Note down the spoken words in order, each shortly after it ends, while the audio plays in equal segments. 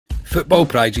Football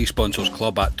Prizes sponsors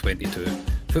Club at 22.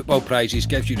 Football Prizes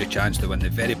gives you the chance to win the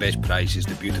very best prizes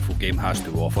the beautiful game has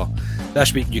to offer.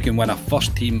 This week you can win a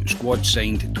first team squad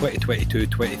signed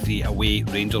 2022-23 away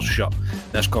Rangers shirt.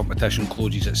 This competition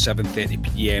closes at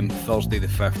 7:30pm Thursday the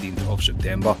 15th of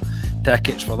September.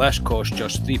 Tickets for this cost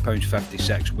just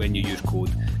 £3.56 when you use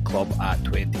code Club at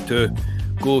 22.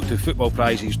 Go to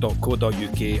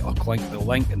footballprizes.co.uk or click the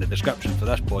link in the description for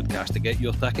this podcast to get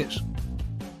your tickets.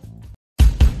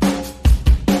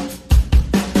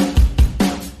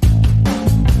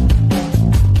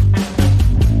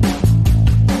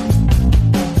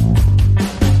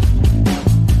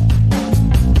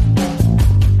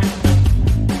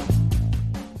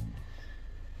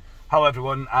 Hello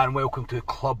everyone and welcome to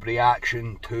Club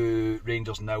Reaction to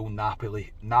Rangers 0,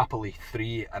 Napoli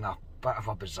 3 in a bit of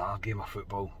a bizarre game of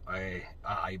football at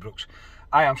Ibrox.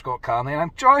 I am Scott Carney and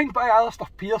I'm joined by Alistair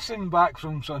Pearson back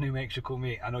from sunny Mexico,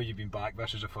 mate. I know you've been back,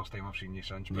 this is the first time I've seen you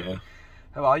since. But yeah.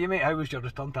 How are you, mate? How was your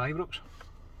return to Ibrox?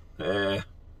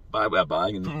 Back with a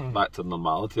bang and back to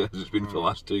normality as it's been for the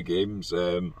last two games.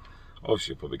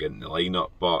 Obviously probably getting the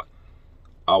lineup, but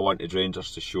I wanted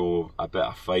Rangers to show a bit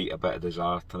of fight, a bit of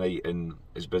desire tonight, and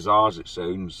as bizarre as it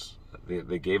sounds,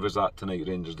 they gave us that tonight,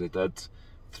 Rangers, they did.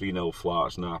 3-0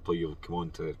 flat Napoli. You'll come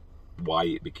on to why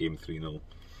it became 3-0.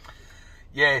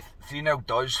 Yeah, 3-0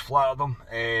 does flatter them,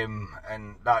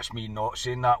 and that's me not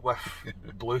saying that with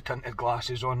blue tinted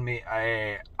glasses on, mate.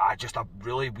 Just a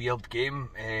really weird game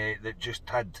that just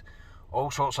had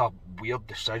all sorts of weird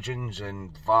decisions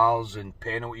and VARs and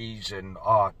penalties and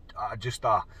just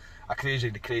a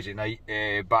crazy night,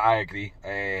 but I agree.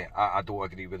 I don't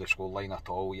agree with the scoreline at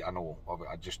all.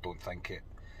 I just don't think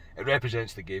it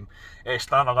represents the game.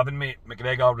 Starting 11, mate.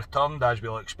 McGregor returned as we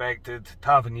all expected.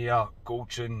 Tavernier,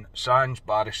 Goldson, Sands,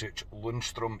 Barisic,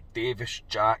 Lundstrom, Davis,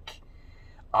 Jack,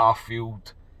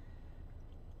 Arfield,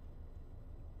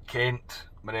 Kent,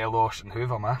 Morelos, and who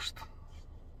have I missed?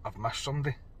 I've missed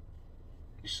somebody.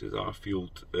 You said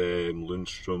Arfield,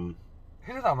 Lundstrom.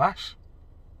 Who did I miss?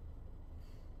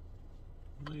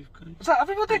 Is that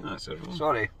everybody? That's everyone.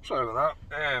 Sorry about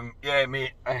that. Yeah,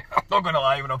 mate, I'm not going to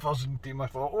lie, when I first in the team I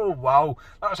thought, oh wow,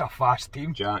 that's a fast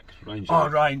team. Ryan Jack. Oh,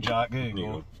 Ryan Jack, there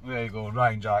you go.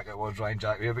 Ryan Jack, it was Ryan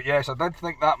Jack. Yeah, but yes, I did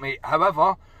think that, mate.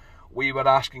 However, we were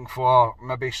asking for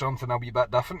maybe something a wee bit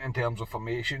different in terms of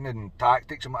formation and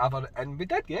tactics and whatever, and we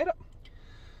did get it.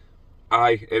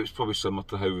 Aye, it was probably similar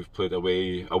to how we've played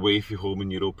away from home in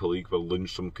Europa League, where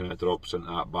Lundstrom kind of drops into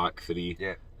that back three.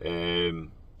 Yeah.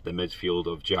 The midfield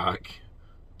of Jack,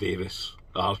 Davis,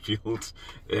 Arfield.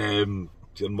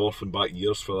 You're morphing back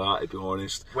years for that, to be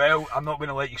honest. Well, I'm not going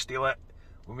to let you steal it.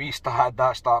 When we had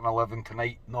that starting 11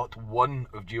 tonight, not one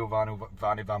of Giovanni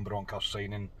Van Bronckhorst's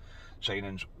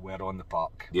signings were on the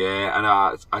park. Yeah, and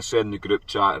I said in the group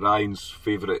chat, Ryan's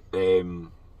favourite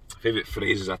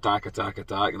phrase is attack,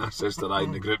 and I says to Ryan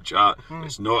in the group chat,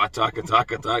 it's not attack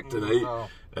tonight.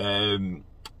 No.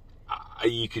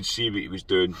 You could see what he was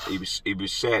doing. He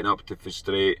was setting up to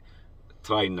frustrate,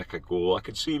 try and nick a goal. I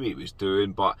could see what he was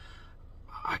doing, but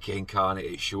again,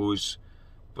 it shows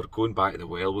we're going back to the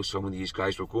well with some of these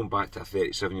guys. We're going back to a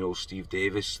 37-year-old Steve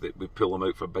Davis that we pull him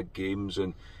out for big games,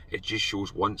 and it just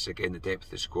shows once again the depth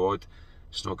of the squad.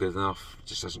 It's not good enough. It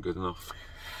just isn't good enough.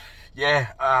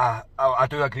 Yeah, I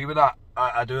do agree with that.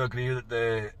 I do agree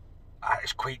that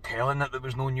it's quite telling that there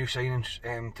was no new signings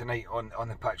tonight on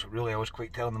the pitch. Really, I was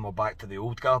quite telling them we're back to the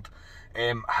old guard.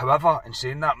 However, in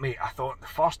saying that, mate, I thought the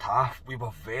first half we were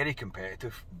very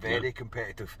competitive.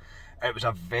 It was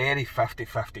a very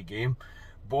 50-50 game.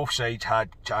 Both sides had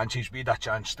chances. We had a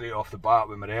chance straight off the bat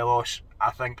with Morelos.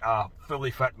 I think a fully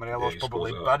fit Morelos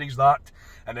probably buries that,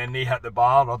 and then they hit the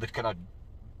bar, or the kind of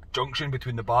junction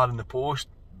between the bar and the post,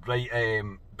 right,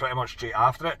 pretty much straight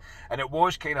after it, and it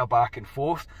was kind of back and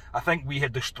forth. I think we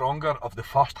had the stronger of the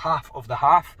first half of the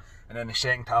half, and then the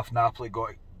second half Napoli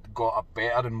got a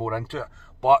better and more into it.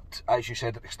 But as you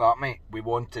said at the start, mate, we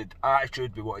wanted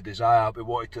attitude, we wanted desire, we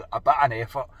wanted a bit of an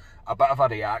effort, a bit of a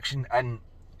reaction. And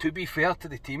to be fair to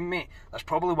the team, mate, that's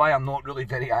probably why I'm not really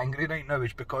very angry right now,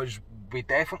 is because we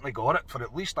definitely got it for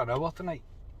at least an hour tonight.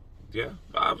 Yeah,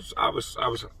 I was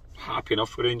happy enough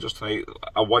for Rangers tonight.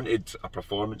 I wanted a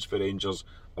performance for Rangers.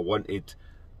 I wanted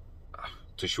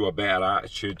to show a better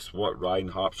attitude. What Ryan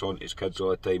harps on to his kids all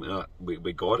the time, and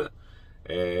we got it.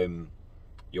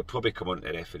 You'll probably come on to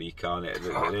the referee, can't it?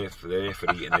 The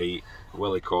referee tonight,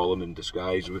 Willie Collum in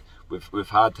disguise. We've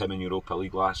had him in Europa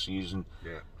League last season.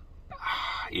 Yeah.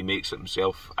 He makes it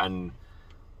himself, and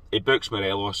he books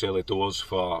Morelos early doors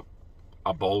for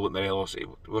a ball that Morelos.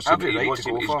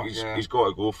 He's got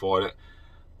to go for it.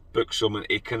 books someone,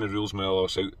 he kind of rules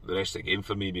Morelos out the rest of the game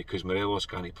for me, because Morelos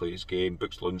can't play his game.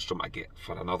 Books Lundstrom, I get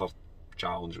for another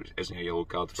challenge, which isn't a yellow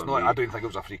card for me. I don't think it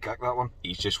was a free kick, that one.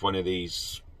 He's just one of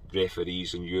these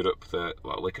referees in Europe that,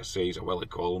 well, like I say, he's a Willie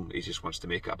Collum. He just wants to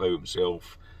make it about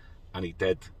himself, and he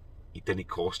did. He didn't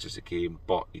cost us the game,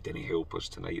 but he didn't help us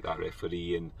tonight, that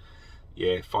referee. And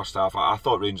yeah, first half, I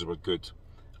thought Rangers were good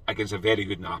against a very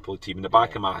good Napoli team. In the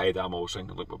back of my head, I'm always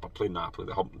thinking, look, we're playing Napoli.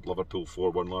 They humped Liverpool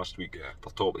 4-1 last week.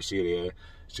 They're top of Serie A.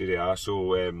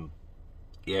 So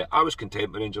yeah, I was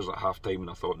content with Rangers at half time, and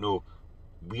I thought, no,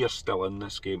 we are still in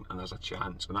this game and there's a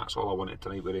chance, and that's all I wanted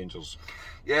tonight with Rangers.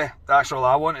 Yeah, that's all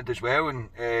I wanted as well. And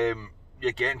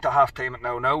you're getting to half time at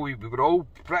 0-0. We were all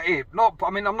pretty,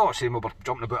 I'm not saying we were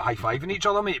jumping about high-fiving each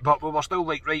other, mate, but we were still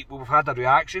like, right, we've had a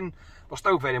reaction, we're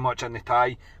still very much in the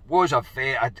tie. Was a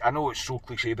very, I know it's so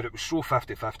cliche, but it was so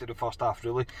 50-50 the first half,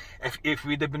 really. If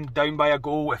we'd have been down by a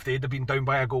goal, if they'd have been down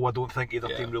by a goal, I don't think either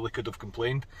team really could have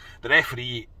complained. The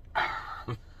referee,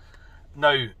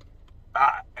 now,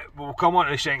 we'll come on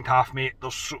to the second half, mate.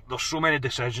 There's so many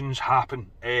decisions happen,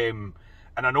 and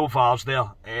I know VAR's there,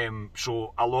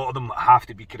 so a lot of them have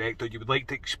to be correct, or you would like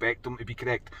to expect them to be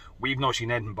correct. We've not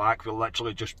seen anything back. We're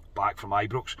literally just back from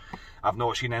Ibrox. I've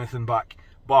not seen anything back.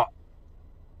 But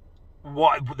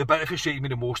what the bit that frustrated me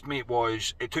the most, mate,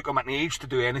 was it took them an age to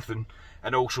do anything,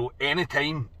 and also any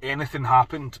time anything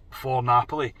happened for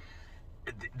Napoli,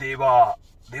 they were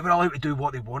allowed to do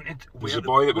what they wanted. There's a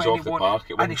boy that was off the park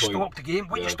at one point. And he stopped the game.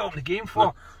 What are you stopping the game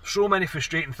for? So many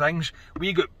frustrating things.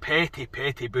 We got petty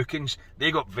bookings.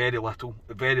 They got very little.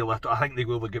 I think they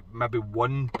only got maybe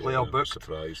one player booked.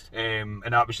 Surprised. And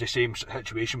that was the same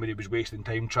situation where he was wasting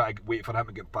time trying to wait for him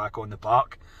to get back on the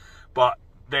park. But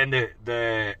then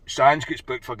the Sands gets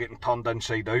booked for getting turned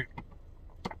inside out.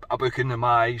 A booking in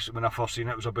my eyes when I first seen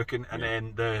it was a booking, and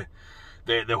then the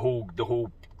whole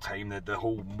time, the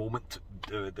whole moment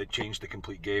that changed the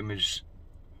complete game is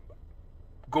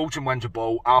Goldson wins the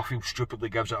ball, Arfield stupidly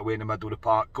gives it away in the middle of the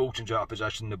park, Goldson's out of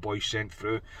position, the boys sent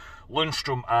through,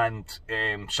 Lundstrom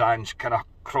and Sands kind of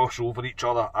cross over each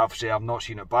other. I've not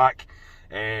seen it back.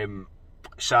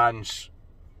 Sands,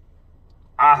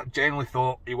 I genuinely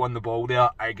thought he won the ball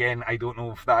there. Again, I don't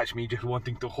know if that's me just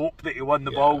wanting to hope that he won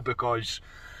the ball, because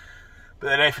the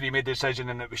referee made the decision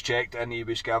and it was checked, and he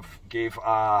was gave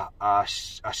a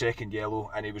second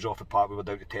yellow, and he was off the park. We were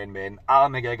down to 10 men.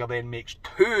 Alan McGregor then makes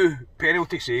two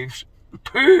penalty saves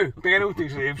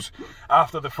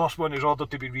after the first one is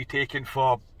ordered to be retaken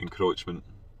for encroachment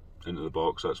into the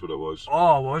box. That's what it was.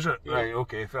 Oh, was it? Yeah. Right,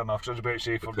 okay, fair enough. So I was about to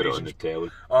say for put it on the telly.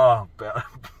 Oh, better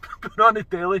put it on the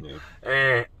telly.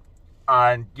 Yeah.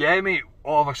 And yeah, mate,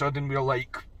 all of a sudden we're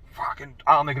like, fucking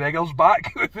Alan McGregor's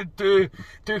back with two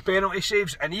penalty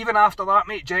saves, and even after that,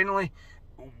 mate, generally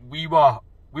we were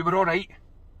all right.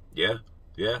 Yeah.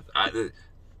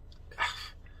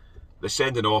 The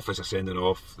sending off is a sending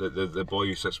off. The boy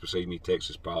who sits beside me,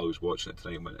 Texas pal, who's watching it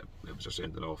tonight, when it was a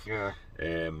sending off. Yeah.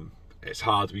 It's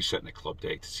hard. We sit in the club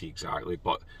deck to see exactly,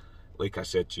 but like I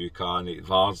said to you,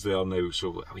 VAR's there now,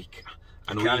 so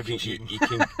I know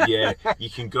you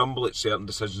can grumble at certain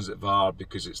decisions at VAR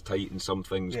because it's tight in some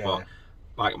things, but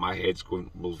back of my head's going,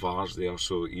 well, VAR's there,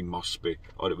 so he must be,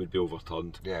 or it would be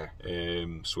overturned. Yeah.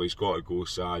 So he's got to go.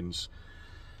 Sands,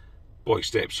 boy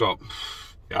steps up.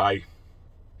 Aye.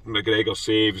 McGregor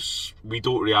saves. We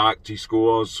don't react. He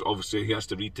scores. Obviously, he has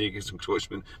to retake his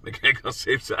encroachment. McGregor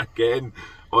saves it again.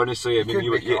 Honestly, I mean, you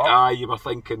were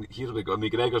thinking, here we go.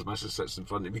 McGregor's missus sits in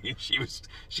front of me, and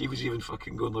she was even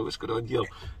fucking going, like, what's going on here?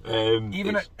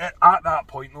 Even at that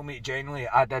point, though, mate, genuinely,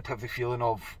 I did have the feeling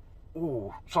of,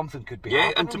 oh, something could be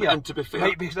happening. And to be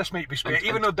fair, this might be spent,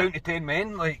 even though down to 10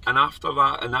 men, like. And after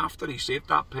that, and after he saved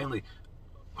that penalty,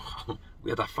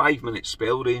 we had a 5-minute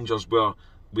spell, Rangers, where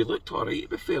we looked alright, to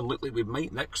be fair, and looked like we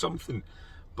might nick something,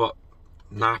 but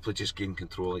Napoli just gained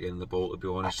control again in the ball, to be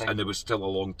honest, and there was still a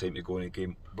long time to go in the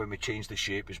game. When we changed the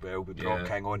shape as well, we brought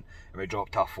King on, and we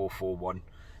dropped our 4-4-1,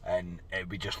 and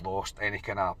we just lost any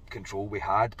kind of control we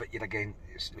had. But yet again,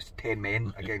 it's 10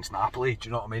 men against Napoli, do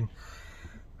you know what I mean?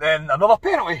 Then another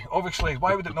penalty, obviously.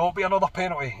 Why would it not be another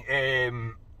penalty?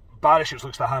 Barisic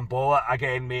looks to handball it.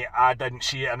 Again, mate, I didn't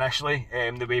see it initially.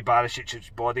 The way Barisic's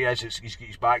body is,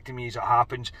 he's back to me as it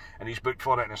happens, and he's booked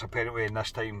for it, and it's a penalty. And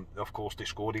this time, of course, they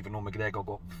scored, even though McGregor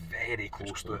got very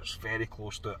close to it. Very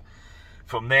close to it.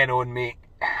 From then on, mate,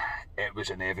 it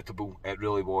was inevitable. It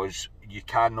really was. You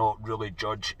cannot really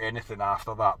judge anything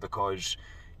after that, because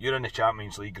you're in the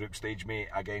Champions League group stage, mate,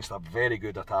 against a very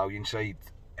good Italian side.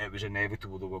 It was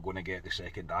inevitable that we're going to get the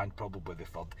second and probably the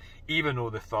third, even though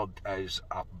the third is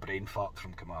a brain fart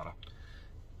from Kamara.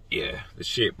 Yeah, the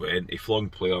shape went. He flung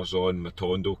players on.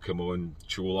 Matondo come on.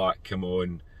 Cholak come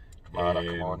on.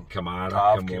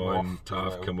 Kamara come on.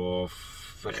 Tav come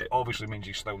off. Which obviously means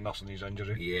he's still nursing his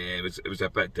injury. Yeah, it was a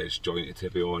bit disjointed, to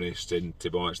be honest. And to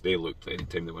be honest, they looked any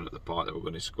time they went at the park they were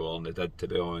going to score, and they did, to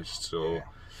be honest. So, Yeah.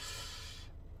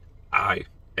 aye,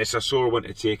 it's a sore one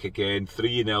to take again.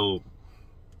 3-0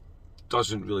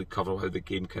 doesn't really cover how the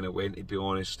game kind of went, to be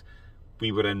honest.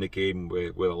 We were in the game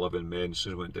with 11 men. As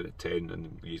soon as we went down to 10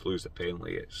 and you lose the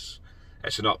penalty, it's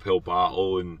an uphill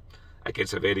battle, and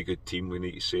against a very good team, we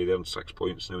need to say. They're on 6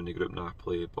 points now in the group,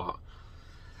 Napoli, but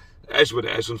it is what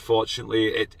it is,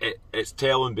 unfortunately. It's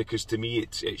telling, because to me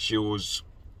it shows,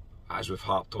 as we've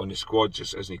harped on, the squad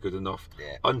just isn't good enough.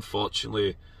 Yeah.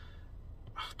 Unfortunately,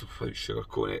 without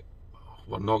sugarcoating it,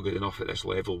 we're not good enough at this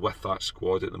level with that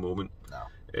squad at the moment. No.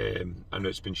 And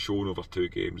it's been shown over 2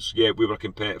 games. Yeah, we were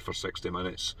competitive for 60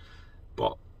 minutes,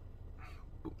 but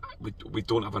we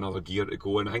don't have another gear to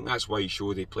go, and I think that's why he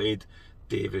showed he played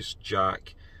Davis,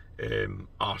 Jack,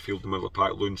 Arfield, the middle of the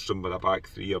pack, Lundstrom with a back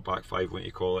 3 or back 5, what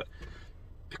you call it,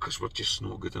 because we're just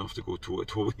not good enough to go toe to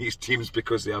toe with these teams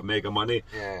because they have mega money.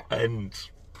 Yeah. And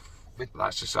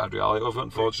that's the sad reality of it,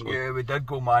 unfortunately. Yeah, we did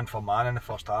go man for man in the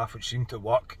first half, which seemed to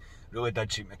work. Really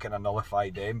did seem to kind of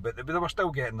nullify them, but they were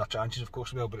still getting their chances, of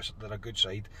course, well. But they're a good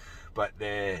side. But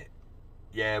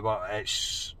yeah, well,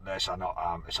 it's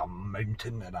a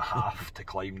mountain and a half to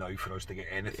climb now for us to get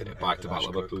anything. Yeah, back-to-back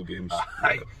Liverpool games.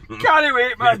 Can't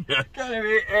wait, man. Can't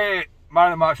wait. Man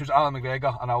of the match was Alan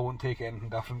McGregor, and I won't take anything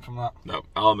different from that. No,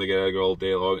 Alan McGregor all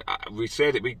day long. We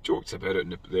said it. We joked about it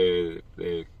in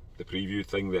the preview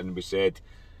thing. Then we said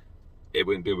it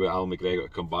wouldn't be with Alan McGregor to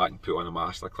come back and put on a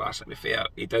masterclass. To be fair,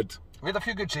 he did. We had a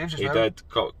few good saves as well. He did.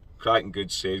 Cracking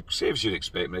good saves you'd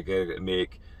expect McGregor to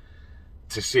make.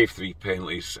 To save 3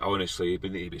 penalties, honestly, he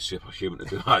would need to be superhuman to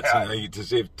do that tonight. To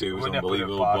save 2 was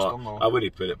unbelievable, but I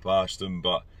wouldn't put it past him.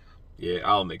 But yeah,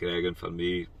 Alan McGregor for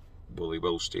me, well, he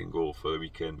will stay in goal for the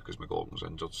weekend because McLaughlin's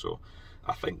injured. So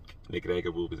I think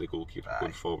McGregor will be the goalkeeper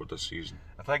going forward this season.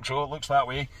 I think so, it looks that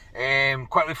way.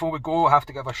 Quickly before we go, I have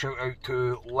to give a shout out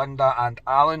to Linda and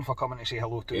Alan for coming to say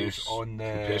hello to us on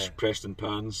the Preston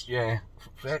Pans. Yeah.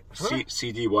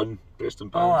 CD1 Preston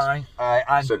Pans. Oh, aye.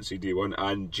 And since CD1,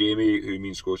 and Jamie, who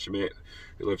means Scotia mate,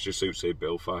 who lives just outside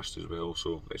Belfast as well.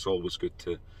 So it's always good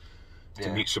to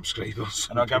meet subscribers.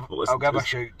 And I'll give a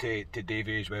shout to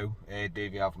Davey as well.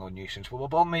 Davey, I've known you since we were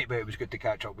born, mate, but it was good to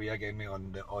catch up with you again, mate,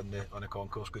 on the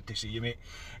concourse. Good to see you, mate.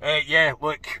 Yeah,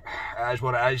 look, it is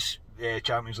what it is.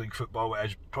 Champions League football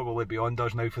is probably beyond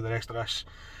us now for the rest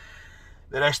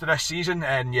of this season,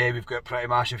 and yeah, we've got pretty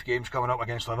massive games coming up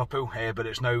against Liverpool, but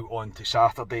it's now on to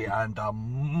Saturday and a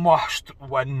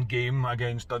must-win game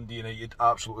against Dundee United,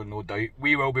 absolutely no doubt.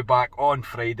 We will be back on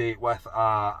Friday with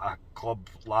a club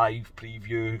live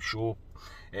preview show.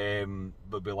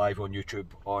 We'll be live on YouTube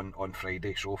on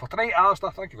Friday. So for tonight,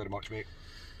 Alistair, thank you very much, mate.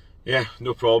 Yeah,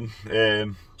 no problem.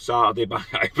 Saturday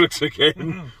back at Ibrox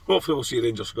again. Hopefully we'll see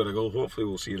Rangers score a goal. Hopefully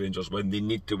we'll see Rangers win. They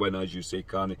need to win, as you say,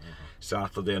 Carney.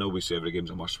 Saturday, I know we say every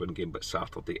game's a must-win game, but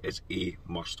Saturday is a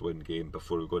must-win game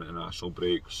before we go into national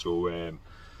break. So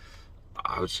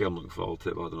I would say I'm looking forward to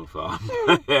it, but I don't know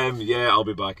if I am. Yeah, I'll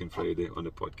be back on Friday on the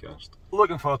podcast.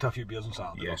 Looking forward to a few beers on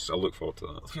Saturday. Yes, I'll look forward to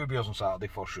that. A few beers on Saturday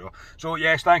for sure. So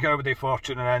yes, thank you everybody for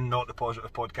tuning in. Not the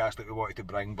positive podcast that we wanted to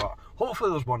bring, but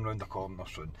hopefully there's one round the corner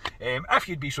soon. If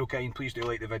you'd be so kind, please do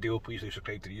like the video, please do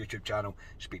subscribe to the YouTube channel.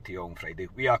 Speak to you on Friday.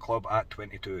 We are Club at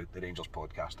 22, the Rangers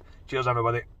podcast. Cheers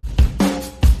everybody.